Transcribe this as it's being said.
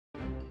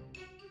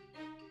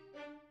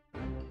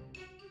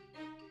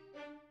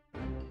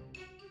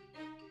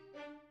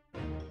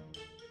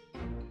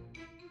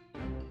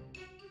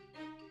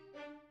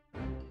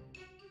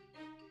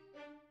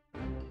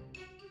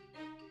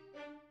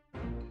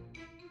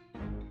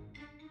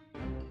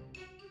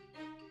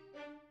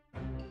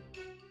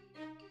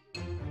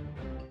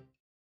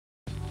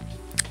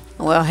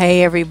Well,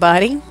 hey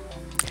everybody.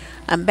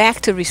 I'm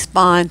back to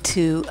respond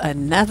to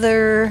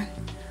another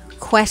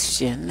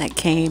question that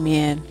came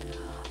in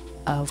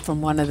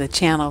from one of the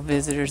channel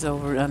visitors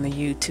over on the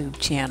YouTube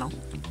channel.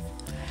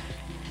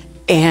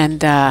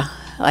 And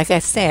like I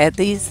said,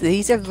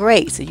 these are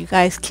great, so you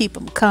guys keep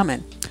them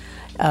coming.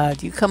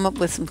 You come up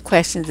with some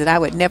questions that I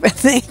would never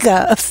think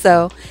of,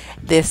 so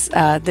this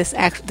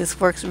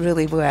works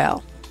really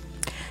well.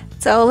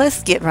 So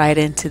let's get right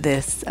into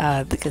this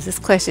because this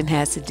question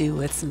has to do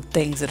with some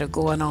things that are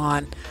going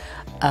on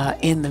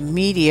in the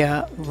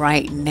media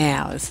right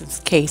now. This is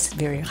a case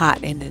very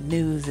hot in the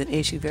news, an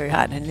issue very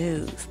hot in the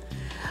news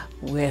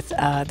with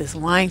this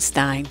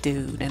Weinstein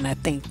dude, and I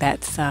think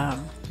that's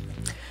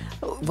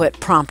what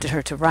prompted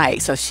her to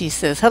write. So she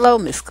says, "Hello,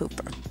 Miss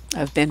Cooper.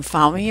 I've been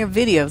following your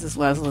videos as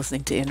well as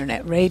listening to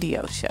internet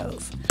radio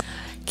shows.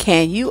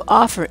 Can you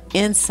offer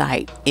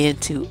insight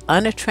into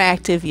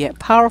unattractive yet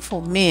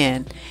powerful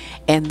men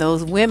and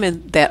those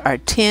women that are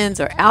tens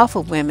or alpha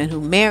women who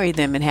marry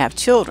them and have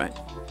children?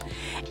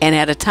 And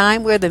at a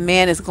time where the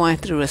man is going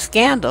through a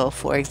scandal,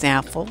 for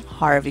example,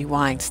 Harvey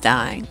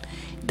Weinstein,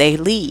 they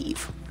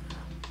leave.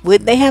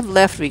 Would they have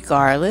left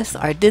regardless,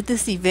 or did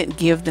this event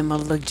give them a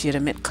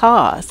legitimate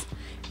cause?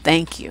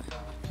 Thank you."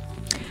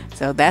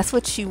 So that's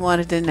what she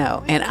wanted to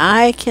know. And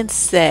I can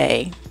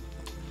say,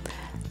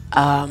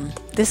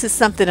 this is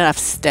something that I've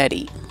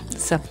studied,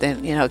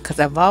 something, because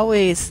I've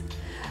always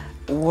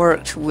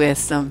worked with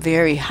some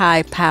very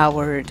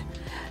high-powered,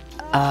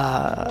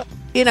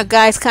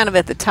 guys kind of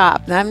at the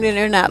top. I mean,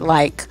 they're not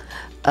like,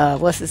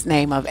 what's his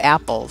name of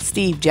Apple,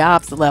 Steve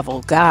Jobs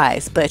level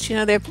guys, but,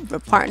 they're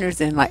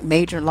partners in like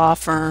major law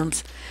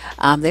firms.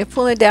 They're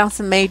pulling down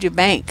some major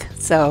bank.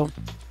 So,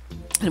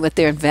 with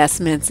their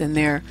investments and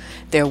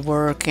their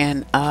work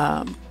and,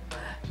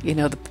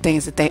 the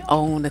things that they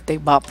own, that they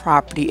bought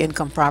property,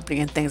 income property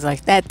and things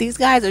like that. These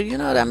guys are,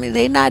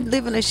 they're not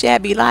living a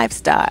shabby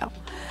lifestyle.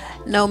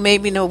 No,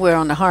 maybe nowhere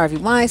on the Harvey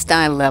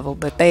Weinstein level,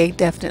 but they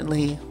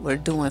definitely were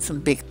doing some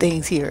big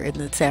things here in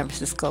the San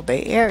Francisco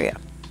Bay Area.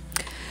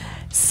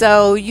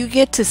 So you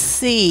get to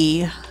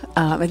see,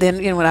 and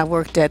then, when I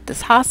worked at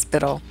this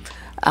hospital,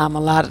 a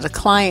lot of the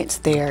clients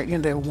there,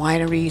 there are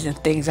wineries and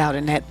things out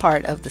in that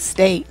part of the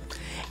state.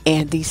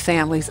 And these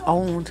families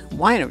owned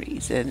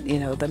wineries, and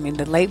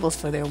the labels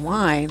for their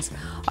wines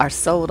are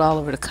sold all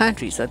over the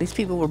country. So these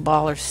people were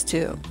ballers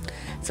too.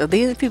 So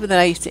these are people that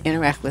I used to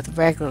interact with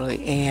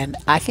regularly, and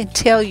I can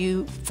tell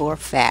you for a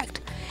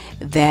fact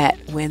that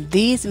when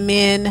these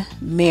men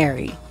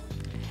marry,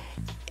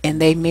 and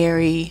they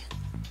marry,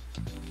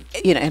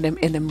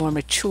 in a more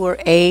mature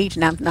age,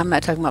 and I'm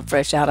not talking about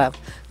fresh out of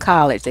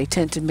college, they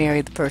tend to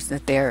marry the person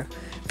that their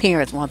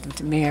parents want them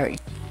to marry.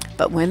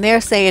 But when they're,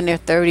 say, in their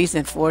 30s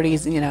and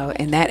 40s,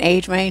 in that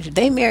age range,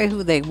 they marry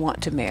who they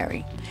want to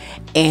marry.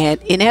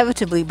 And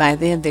inevitably, by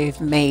then,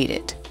 they've made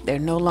it. They're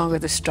no longer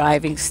the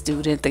striving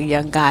student, the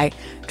young guy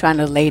trying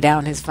to lay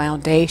down his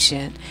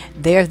foundation.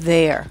 They're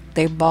there.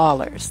 They're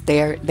ballers.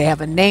 They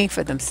have a name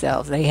for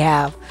themselves. They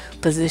have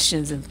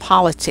positions in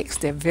politics.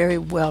 They're very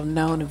well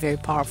known and very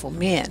powerful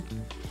men.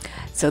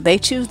 So they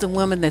choose the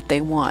woman that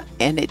they want.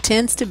 And it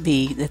tends to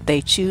be that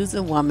they choose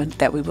a woman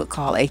that we would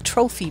call a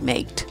trophy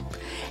mate.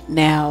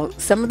 Now,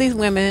 some of these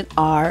women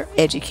are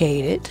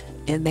educated,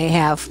 and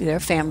their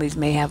families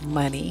may have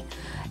money,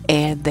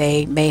 and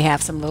they may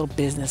have some little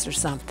business or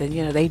something.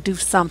 They do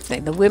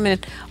something. The women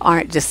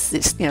aren't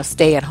just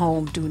stay at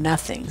home, do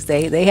nothings.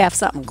 They have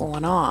something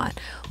going on,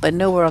 but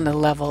nowhere on the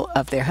level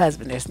of their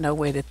husband. There's no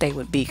way that they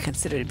would be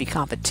considered to be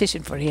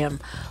competition for him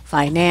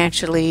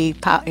financially,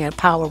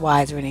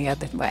 power-wise, or any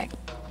other way.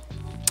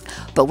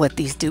 But what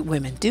these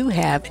women do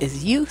have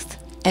is youth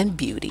and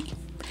beauty.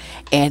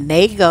 And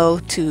they go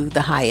to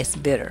the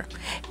highest bidder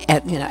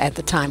at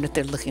the time that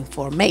they're looking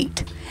for a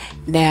mate.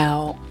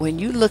 Now, when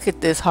you look at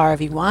this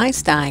Harvey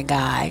Weinstein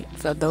guy,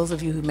 for those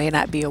of you who may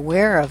not be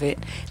aware of it,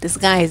 this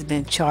guy has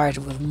been charged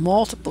with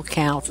multiple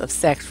counts of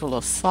sexual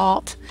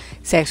assault,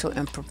 sexual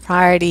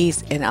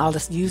improprieties, and all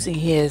this, using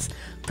his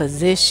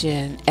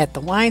position at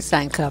the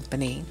Weinstein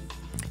Company,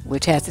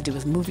 which has to do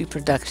with movie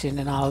production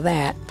and all of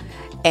that,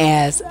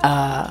 as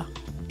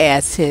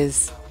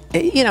his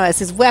as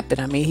his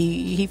weapon. I mean,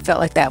 he felt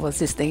like that was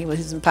his thing. It was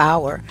his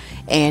power,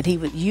 and he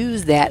would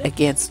use that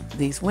against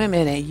these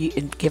women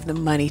and give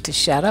them money to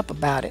shut up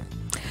about it.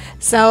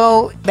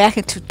 So back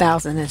in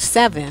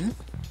 2007,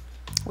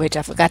 which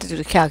I forgot to do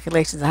the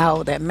calculations of how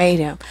old that made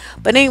him,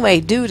 but anyway,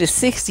 dude is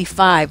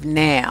 65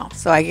 now.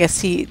 So I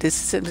guess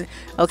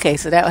okay,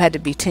 so that had to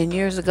be 10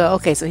 years ago.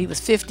 Okay, so he was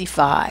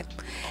 55.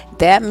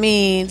 That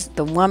means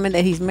the woman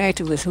that he's married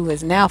to, who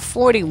is now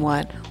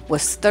 41,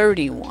 was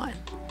 31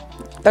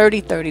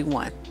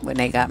 when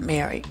they got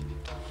married.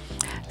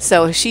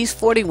 So she's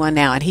 41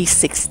 now, and he's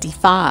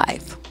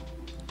 65.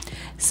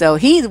 So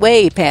he's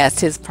way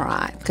past his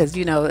prime, because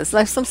it's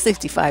like some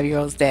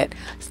 65-year-olds that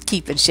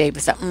keep in shape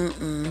and stuff.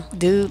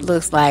 Dude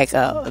looks like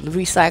a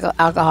recycled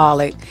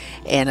alcoholic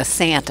and a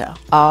Santa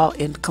all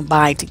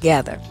combined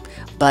together.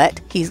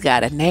 But he's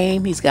got a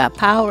name, he's got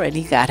power, and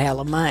he got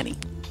hella money.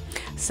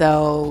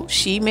 So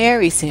she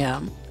marries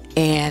him,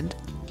 and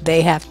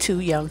they have 2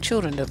 young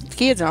children. The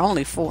kids are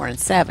only 4 and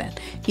 7.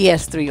 He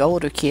has 3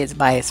 older kids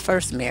by his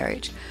first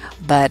marriage,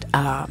 but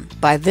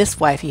by this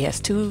wife, he has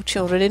 2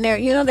 children, and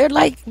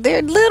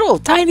they're little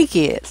tiny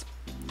kids.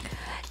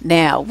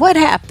 Now, what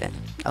happened?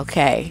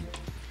 Okay,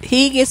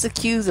 he gets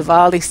accused of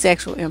all these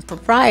sexual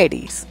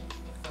improprieties.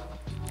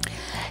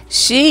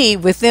 She,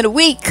 within a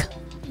week,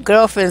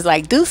 girlfriend's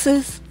like,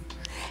 deuces.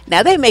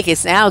 Now they make it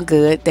sound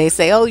good. They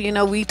say,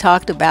 oh, we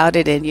talked about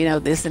it, and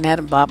this and that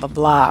and blah blah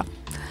blah,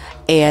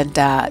 and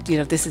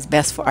this is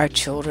best for our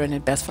children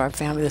and best for our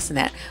family, this and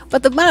that.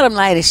 But the bottom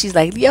line is, she's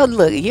like, yo,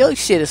 look, your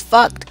shit is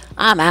fucked,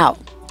 I'm out.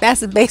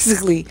 That's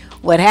basically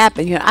what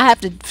happened. I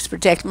have to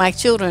protect my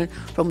children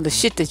from the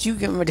shit that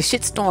the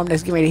shit storm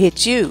that's getting ready to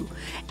hit you,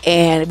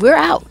 and we're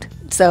out.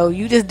 So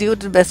you just do it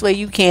the best way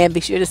you can.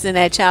 Be sure to send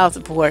that child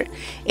support,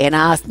 and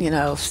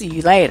I'll see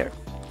you later.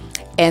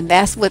 And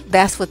that's what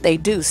they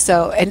do.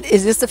 So, and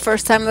is this the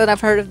first time that I've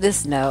heard of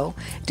this? No.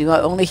 Do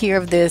I only hear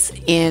of this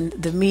in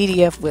the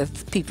media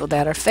with people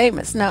that are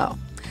famous? No.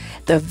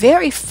 The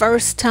very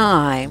first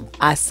time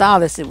I saw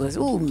this, it was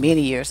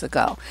many years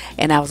ago,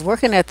 and I was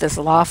working at this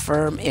law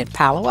firm in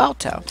Palo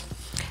Alto,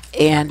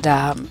 and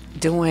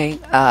doing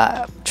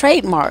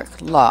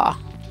trademark law.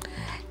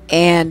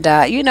 And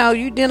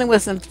you're dealing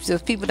with some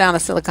people down in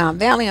Silicon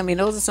Valley. I mean,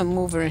 those are some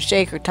mover and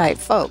shaker type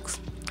folks.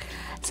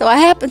 So I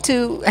happened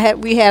to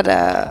we had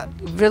a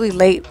really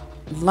late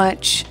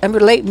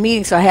late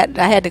meeting, so I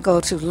had to go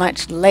to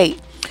lunch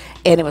late,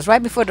 and it was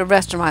right before the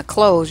restaurant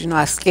closed.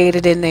 I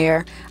skated in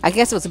there. I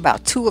guess it was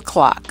about 2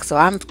 o'clock. So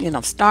I'm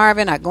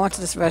starving. I go into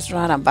this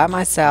restaurant. I'm by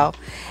myself,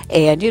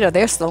 and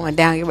they're slowing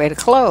down, getting ready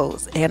to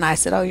close. And I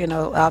said,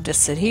 oh, I'll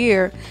just sit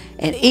here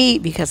and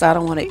eat because I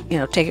don't want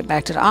to take it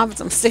back to the office.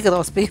 I'm sick of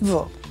those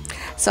people.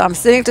 So I'm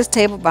sitting at this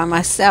table by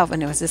myself,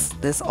 and there was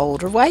this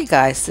older white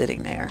guy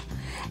sitting there.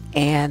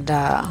 And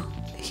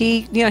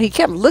he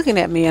kept looking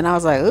at me, and I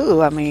was like,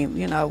 ooh, I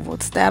mean,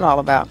 what's that all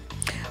about?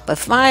 But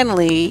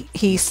finally,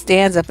 he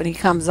stands up and he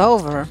comes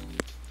over,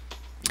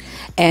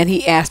 and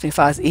he asked me if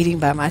I was eating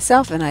by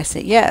myself, and I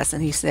said yes.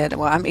 And he said,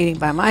 well, I'm eating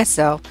by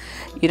myself.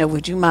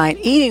 Would you mind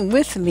eating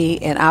with me,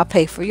 and I'll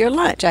pay for your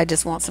lunch? I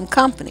just want some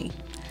company.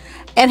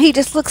 And he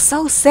just looked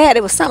so sad.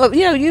 It was something,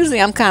 usually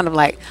I'm kind of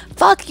like,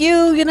 fuck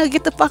you,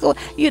 get the fuck away.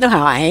 You know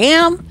how I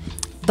am.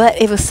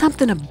 But it was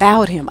something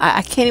about him.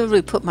 I can't even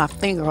really put my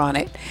finger on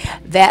it,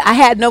 that I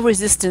had no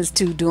resistance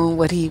to doing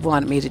what he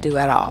wanted me to do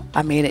at all.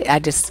 I mean,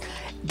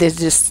 there's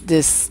just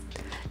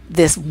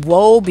this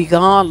woe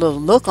begone little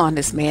look on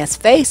this man's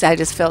face. I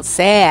just felt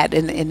sad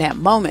in that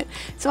moment.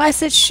 So I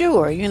said,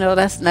 sure,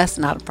 that's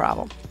not a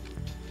problem.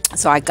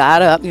 So I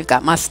got up,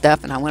 got my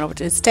stuff, and I went over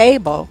to his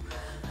table.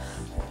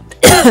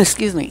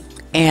 Excuse me.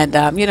 And,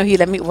 he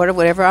let me order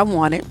whatever I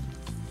wanted.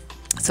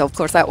 So, of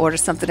course, I ordered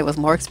something that was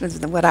more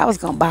expensive than what I was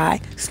going to buy.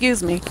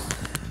 Excuse me.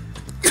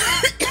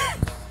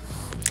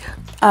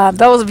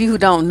 Those of you who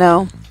don't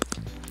know,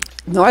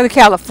 Northern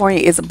California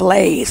is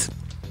ablaze.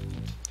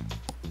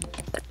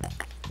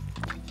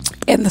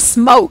 And the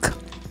smoke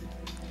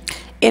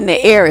in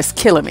the air is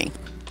killing me.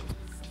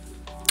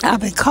 I've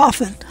been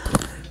coughing.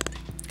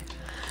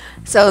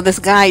 So this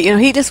guy,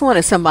 he just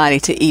wanted somebody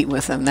to eat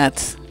with him.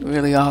 That's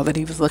really all that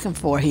he was looking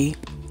for. He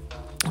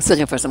was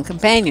looking for some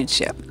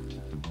companionship.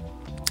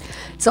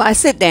 So I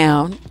sit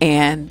down,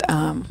 and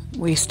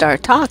we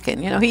start talking.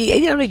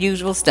 The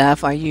usual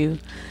stuff. Are you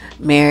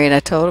married?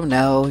 I told him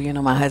no.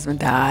 My husband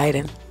died,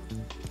 and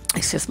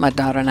it's just my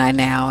daughter and I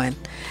now, and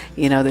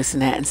this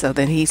and that. And so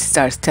then he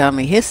starts telling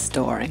me his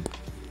story,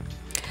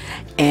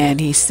 and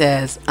he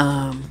says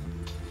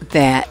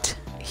that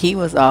he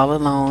was all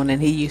alone,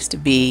 and he used to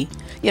be.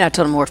 I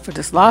told him I worked for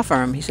this law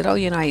firm. He said, oh,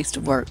 I used to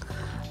work.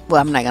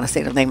 Well, I'm not going to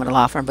say the name of the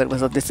law firm, but it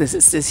was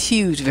this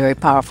huge, very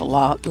powerful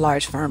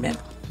large firm in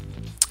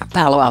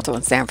Palo Alto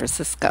and San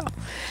Francisco,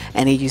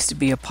 and he used to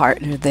be a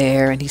partner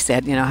there. And he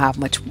said, how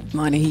much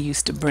money he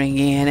used to bring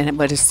in, and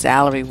what his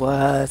salary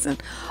was,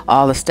 and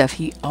all the stuff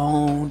he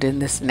owned,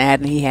 and this and that.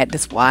 And he had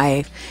this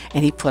wife,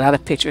 and he put out a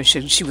picture,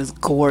 and she was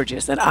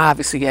gorgeous, and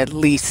obviously at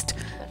least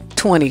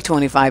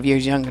 25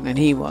 years younger than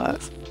he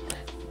was.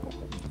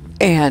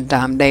 And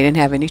they didn't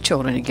have any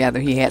children together.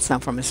 He had some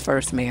from his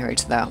first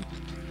marriage, though.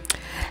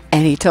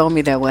 And he told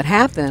me that what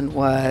happened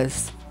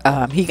was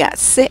he got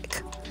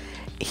sick.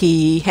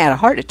 He had a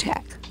heart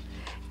attack,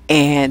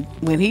 and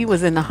when he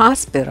was in the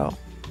hospital,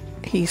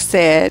 he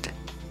said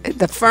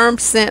the firm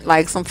sent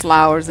like some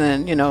flowers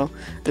and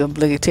the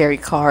obligatory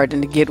card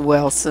and the get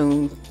well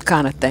soon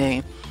kind of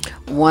thing.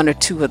 1 or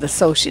 2 of the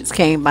associates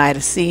came by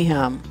to see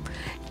him,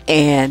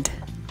 and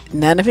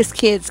none of his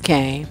kids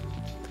came,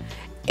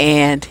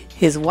 and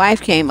his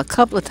wife came a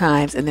couple of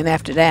times, and then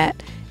after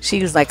that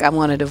she was like, I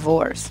want a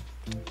divorce,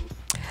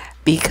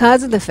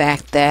 because of the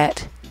fact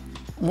that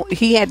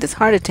he had this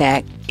heart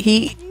attack.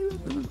 He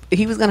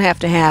was going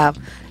to have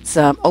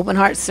some open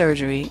heart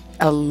surgery,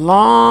 a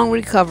long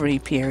recovery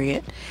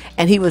period,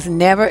 and he was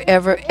never,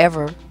 ever,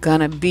 ever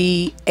going to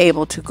be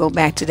able to go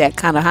back to that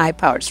kind of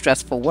high-powered,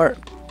 stressful work.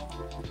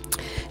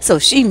 So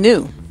she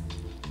knew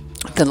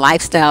the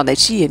lifestyle that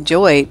she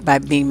enjoyed by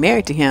being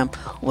married to him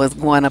was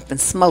going up and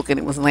smoking.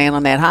 It was laying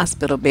on that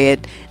hospital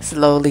bed,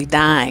 slowly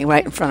dying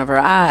right in front of her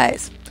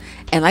eyes.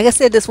 And like I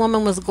said, this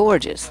woman was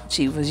gorgeous.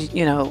 She was,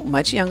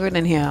 much younger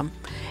than him,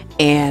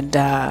 and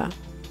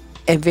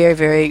very,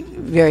 very,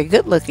 very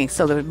good looking.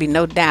 So there would be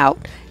no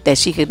doubt that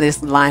she could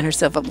just line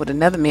herself up with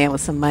another man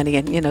with some money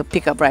and,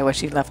 pick up right where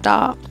she left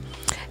off.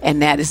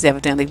 And that is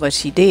evidently what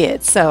she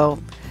did.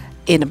 So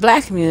in the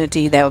black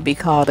community, that would be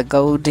called a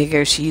gold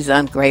digger. She's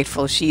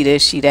ungrateful. She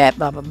this, she that,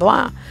 blah, blah,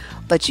 blah.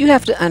 But you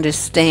have to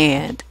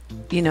understand,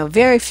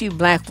 very few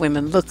black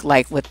women look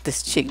like what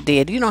this chick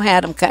did. You don't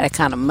have them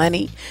kind of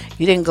money.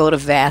 You didn't go to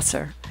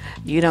Vassar.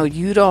 You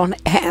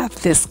don't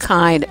have this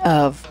kind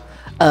of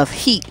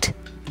heat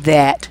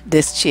that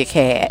this chick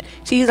had.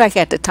 She's like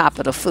at the top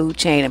of the food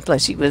chain, and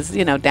plus she was,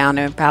 down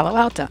there in Palo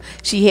Alto.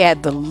 She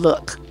had the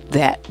look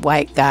that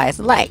white guys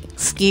like.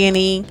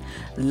 Skinny,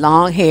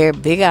 long hair,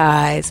 big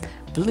eyes,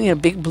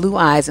 big blue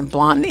eyes, and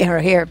blonde. Her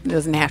hair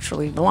was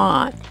naturally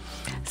blonde.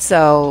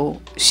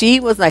 So she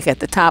was like at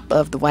the top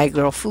of the white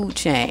girl food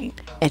chain,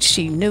 and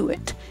she knew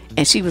it.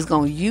 And she was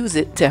going to use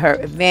it to her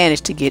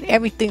advantage to get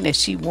everything that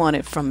she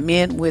wanted from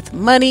men with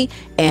money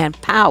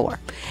and power.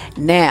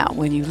 Now,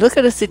 when you look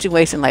at a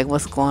situation like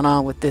what's going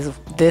on with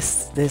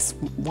this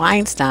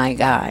Weinstein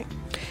guy,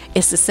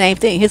 it's the same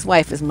thing. His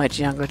wife is much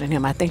younger than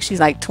him. I think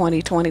she's like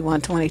 20, 21,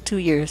 22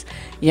 years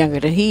younger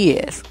than he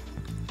is.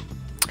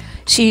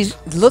 She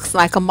looks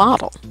like a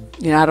model.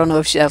 I don't know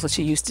if that's what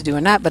she used to do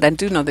or not, but I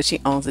do know that she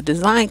owns a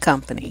design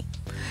company.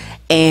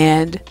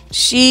 And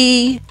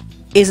she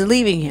is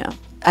leaving him.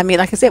 I mean,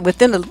 like I said,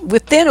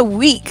 within a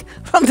week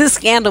from the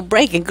scandal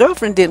breaking,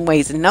 girlfriend didn't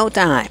waste no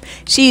time.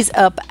 She's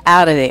up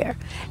out of there.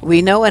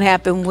 We know what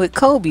happened with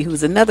Kobe,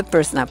 who's another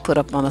person I put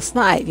up on a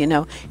slide.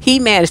 He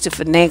managed to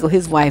finagle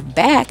his wife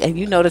back, and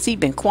you notice he's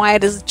been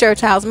quiet as a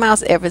church house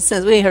mouse ever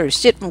since. We ain't heard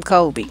shit from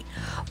Kobe.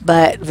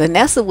 But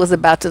Vanessa was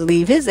about to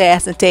leave his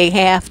ass and take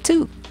half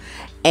too.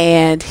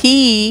 And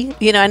he,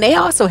 and they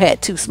also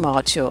had 2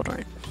 small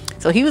children.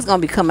 So he was going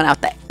to be coming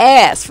out the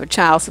ass for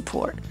child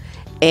support.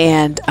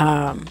 And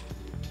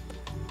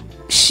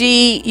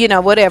she,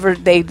 whatever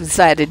they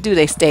decided to do,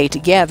 they stayed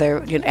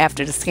together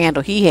after the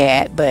scandal he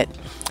had. But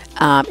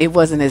it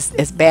wasn't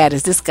as bad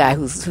as this guy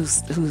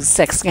whose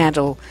sex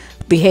scandal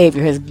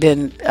behavior has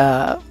been,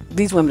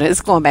 these women,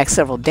 it's going back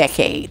several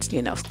decades.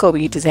 Kobe,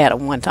 he just had a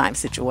one-time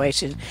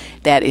situation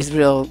that is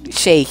real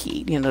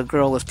shaky. The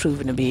girl was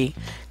proven to be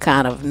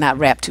kind of not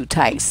wrapped too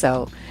tight.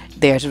 So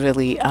there's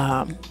really,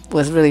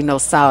 was really no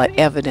solid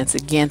evidence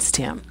against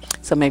him.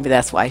 So maybe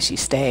that's why she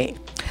stayed.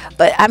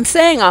 But I'm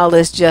saying all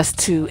this just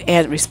to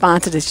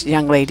respond to this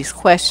young lady's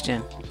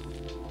question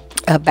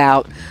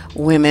about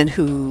women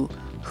who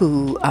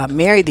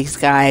marry these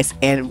guys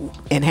and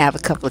have a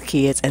couple of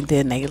kids and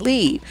then they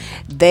leave.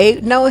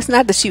 No, it's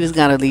not that she was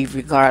going to leave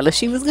regardless.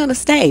 She was going to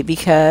stay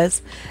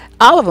because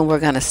all of them were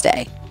going to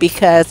stay,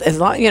 because as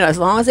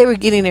long as they were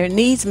getting their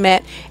needs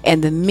met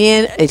and the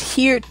men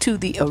adhered to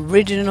the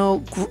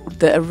original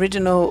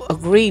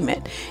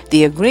agreement.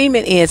 The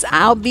agreement is,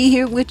 I'll be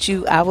here with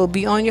you, I will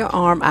be on your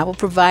arm, I will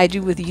provide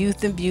you with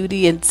youth and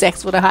beauty and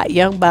sex with a hot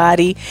young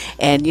body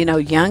and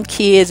young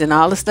kids and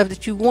all the stuff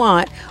that you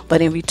want,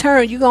 but in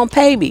return you're going to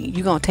pay me,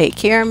 you're going to take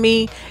care of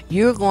me,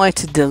 you're going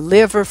to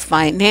deliver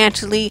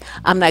financially,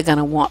 I'm not going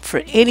to want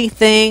for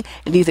anything,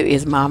 and neither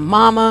is my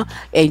mama,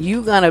 and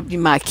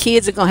my kids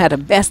are going to have the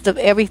best of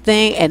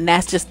everything, and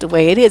that's just the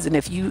way it is. And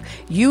if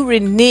you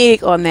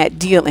renege on that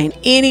deal in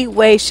any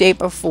way, shape,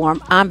 or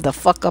form, I'm the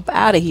fuck up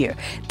out of here.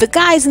 The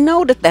guys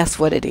know that that's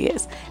what it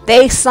is.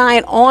 They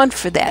sign on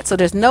for that, so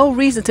there's no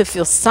reason to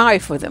feel sorry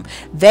for them.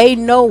 They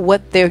know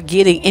what they're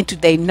getting into.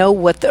 They know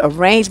what the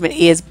arrangement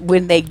is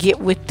when they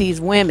get with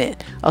these women.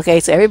 Okay,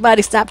 so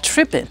everybody stop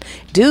tripping.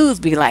 Dudes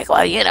be like,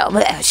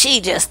 well, she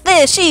just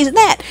this, she's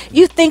that.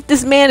 You think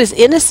this man is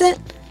innocent?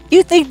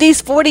 You think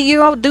these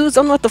 40-year-old dudes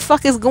don't know what the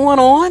fuck is going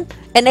on?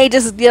 And they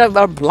just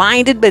are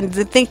blinded, but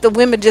they think the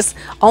women just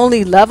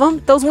only love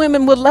them? Those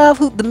women will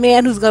love the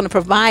man who's going to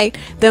provide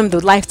them the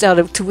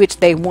lifestyle to which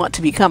they want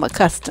to become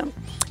accustomed.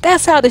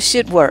 That's how this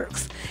shit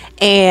works.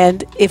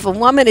 And if a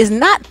woman is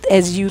not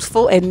as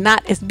useful and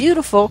not as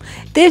beautiful,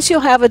 then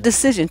she'll have a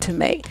decision to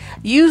make.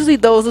 Usually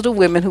those are the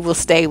women who will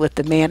stay with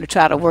the man or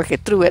try to work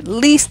it through at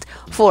least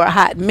for a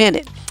hot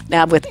minute.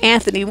 Now with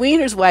Anthony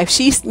Weiner's wife,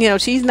 she's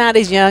not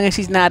as young and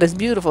she's not as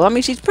beautiful. I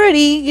mean, she's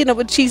pretty,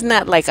 but she's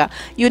not like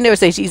you would never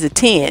say she's a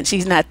 10.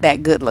 She's not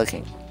that good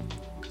looking.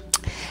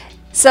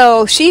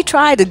 So she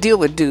tried to deal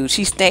with dudes.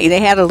 She stayed. They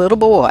had a little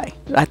boy.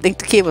 I think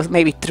the kid was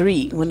maybe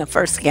 3 when the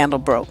first scandal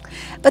broke.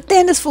 But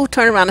then this fool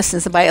turned around and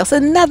sent somebody else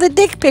another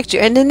dick picture.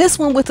 And then this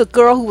one with a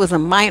girl who was a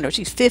minor.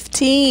 She's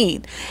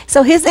 15.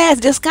 So his ass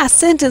just got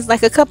sentenced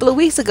like a couple of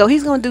weeks ago.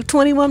 He's going to do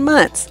 21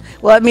 months.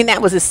 Well, I mean,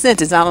 that was his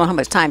sentence. I don't know how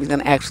much time he's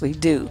going to actually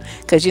do.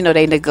 Because,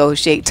 they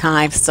negotiate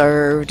time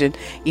served and,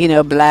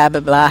 blah, blah,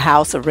 blah,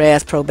 house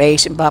arrest,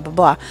 probation, blah, blah,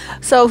 blah.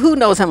 So who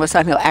knows how much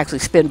time he'll actually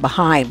spend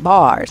behind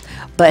bars.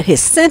 But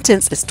his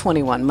sentence is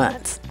 21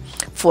 months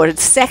for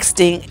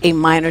sexting a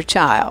minor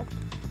child.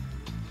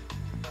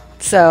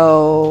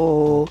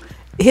 So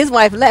his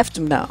wife left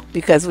him though,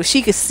 because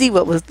she could see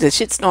what was the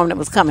shitstorm that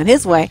was coming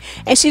his way,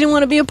 and she didn't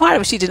want to be a part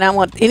of it. She did not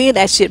want any of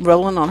that shit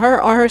rolling on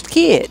her or her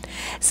kid.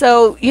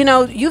 So, you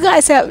know, you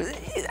guys have,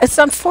 it's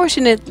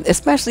unfortunate,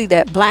 especially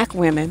that black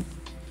women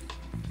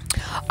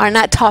are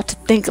not taught to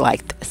think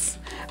like this.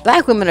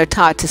 Black women are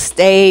taught to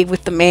stay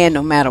with the man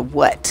no matter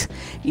what.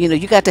 You know,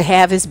 you got to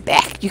have his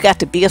back. You got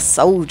to be a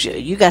soldier.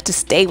 You got to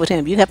stay with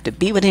him. You have to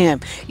be with him.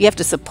 You have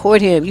to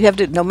support him. You have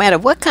to, no matter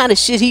what kind of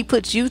shit he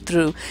puts you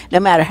through, no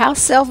matter how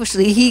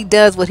selfishly he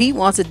does what he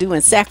wants to do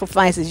and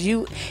sacrifices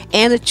you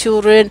and the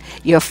children,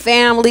 your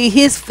family,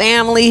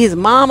 his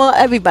mama,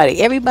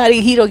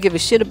 everybody, he don't give a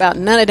shit about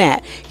none of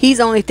that.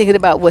 He's only thinking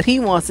about what he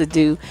wants to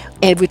do,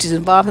 and which is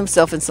involve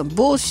himself in some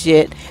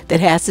bullshit that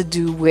has to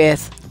do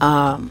with,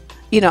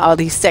 you know, all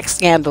these sex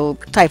scandal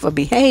type of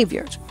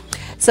behaviors.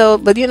 So,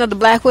 but you know, the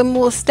black women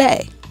will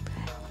stay.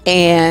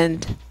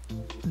 And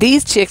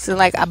these chicks are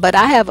like, but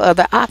I have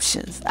other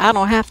options. I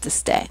don't have to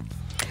stay.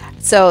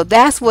 So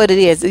that's what it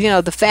is. You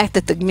know, the fact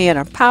that the men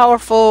are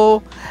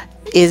powerful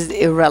is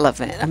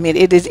irrelevant. I mean,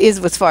 it is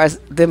as far as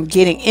them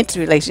getting into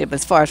the relationship.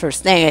 As far as her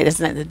staying, it has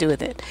nothing to do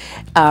with it.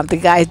 The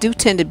guys do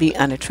tend to be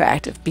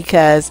unattractive,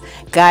 because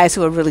guys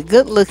who are really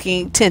good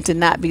looking tend to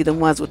not be the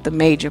ones with the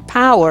major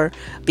power,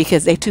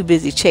 because they're too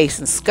busy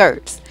chasing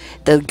skirts.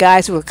 The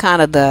guys who are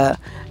kind of the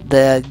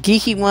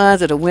geeky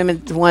ones, or the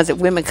ones that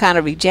women kind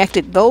of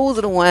rejected, those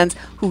are the ones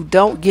who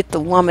don't get the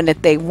woman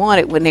that they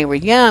wanted when they were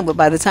young, but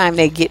by the time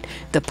they get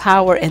the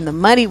power and the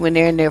money when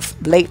they're in their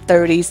late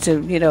 30s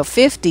to, you know,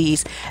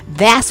 50s,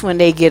 that's when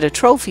they get a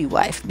trophy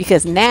wife,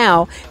 because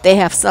now they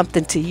have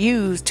something to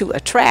use to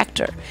attract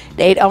her.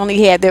 They'd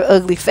only had their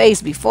ugly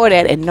face before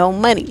that and no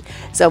money.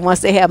 So once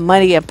they have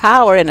money and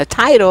power and a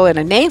title and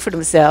a name for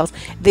themselves,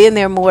 then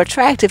they're more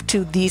attractive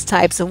to these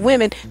types of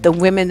women, the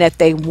women that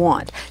they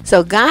want.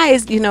 So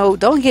guys, you know,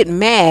 don't get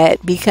mad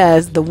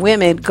because the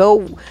women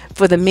go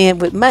for the men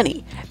with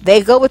money.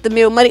 They go with the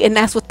men with money, and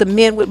that's what the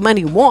men with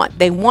money want.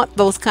 They want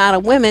those kind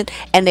of women,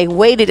 and they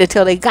waited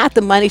until they got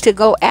the money to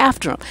go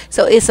after them.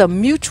 So it's a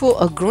mutual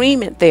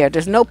agreement there.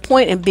 There's no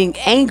point in being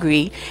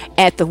angry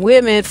at the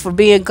women for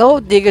being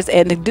gold diggers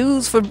and the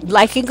dudes for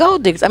liking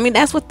gold diggers. I mean,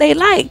 that's what they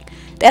like.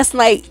 That's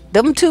like,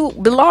 them two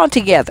belong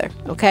together,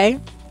 okay?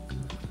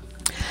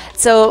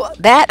 So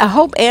that, I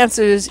hope,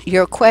 answers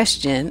your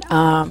question.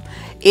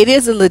 It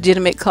is a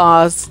legitimate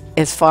cause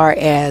as far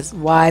as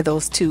why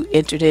those two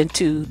entered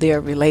into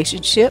their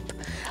relationship.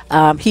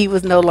 He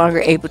was no longer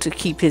able to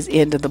keep his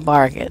end of the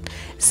bargain.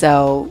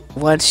 So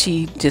once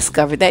she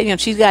discovered that, you know,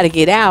 she's got to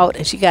get out,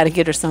 and she got to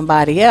get her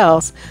somebody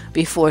else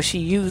before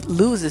she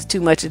loses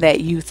too much of that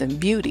youth and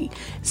beauty.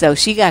 So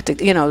she got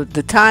to, you know,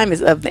 the time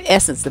is of the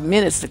essence. The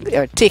minutes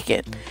are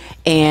ticking,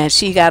 and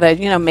she got to,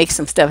 you know, make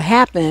some stuff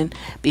happen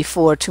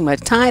before too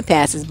much time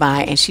passes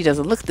by and she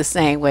doesn't look the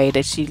same way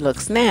that she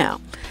looks now.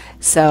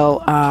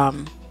 So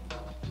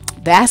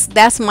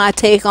that's my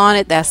take on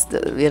it. That's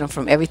the, you know,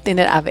 from everything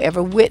that I've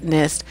ever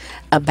witnessed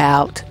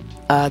about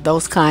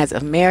those kinds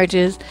of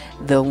marriages,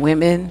 the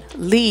women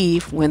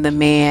leave when the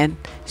man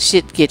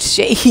shit gets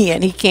shaky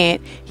and he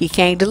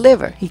can't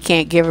deliver. He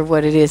can't give her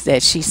what it is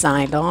that she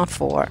signed on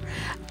for,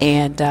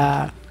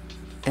 and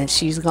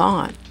she's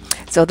gone.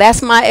 So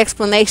that's my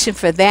explanation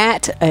for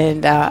that,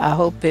 and I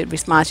hope it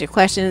responds to your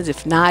questions.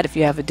 If not, if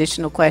you have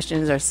additional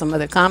questions or some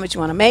other comments you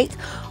want to make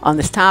on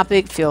this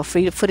topic, feel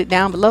free to put it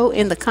down below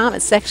in the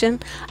comment section.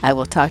 I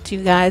will talk to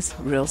you guys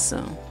real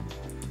soon.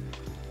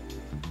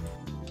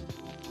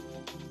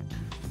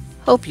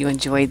 Hope you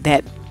enjoyed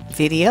that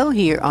video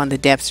here on the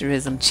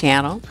Deborrah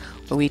channel,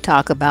 where we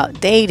talk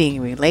about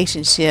dating,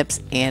 relationships,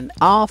 and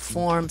all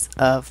forms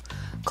of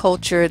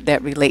culture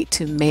that relate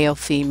to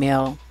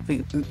male-female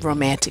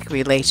romantic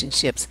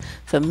relationships,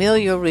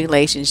 familial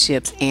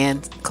relationships,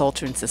 and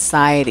culture and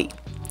society.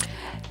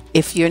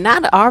 If you're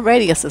not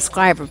already a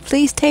subscriber,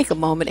 please take a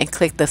moment and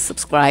click the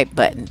subscribe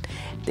button.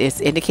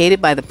 It's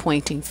indicated by the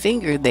pointing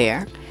finger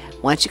there.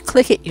 Once you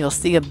click it, you'll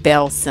see a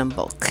bell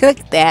symbol.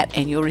 Click that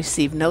and you'll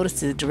receive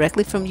notices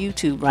directly from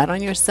YouTube right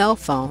on your cell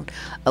phone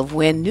of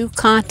when new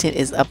content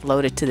is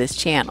uploaded to this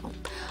channel.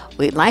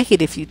 We'd like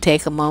it if you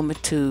take a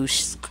moment to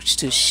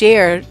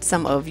share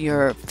some of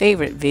your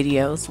favorite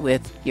videos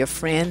with your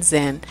friends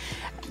and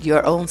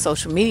your own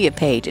social media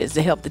pages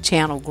to help the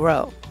channel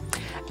grow.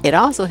 It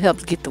also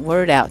helps get the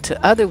word out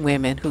to other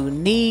women who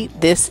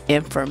need this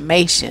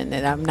information,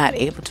 and I'm not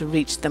able to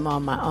reach them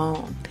on my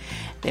own.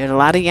 There are a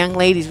lot of young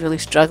ladies really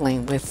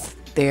struggling with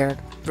their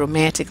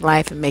romantic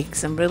life and making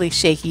some really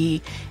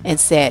shaky and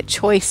sad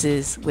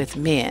choices with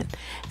men.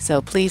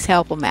 So please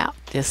help them out.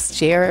 Just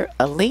share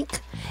a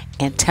link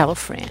and tell a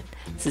friend.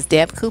 This is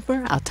Deb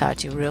Cooper. I'll talk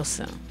to you real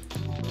soon.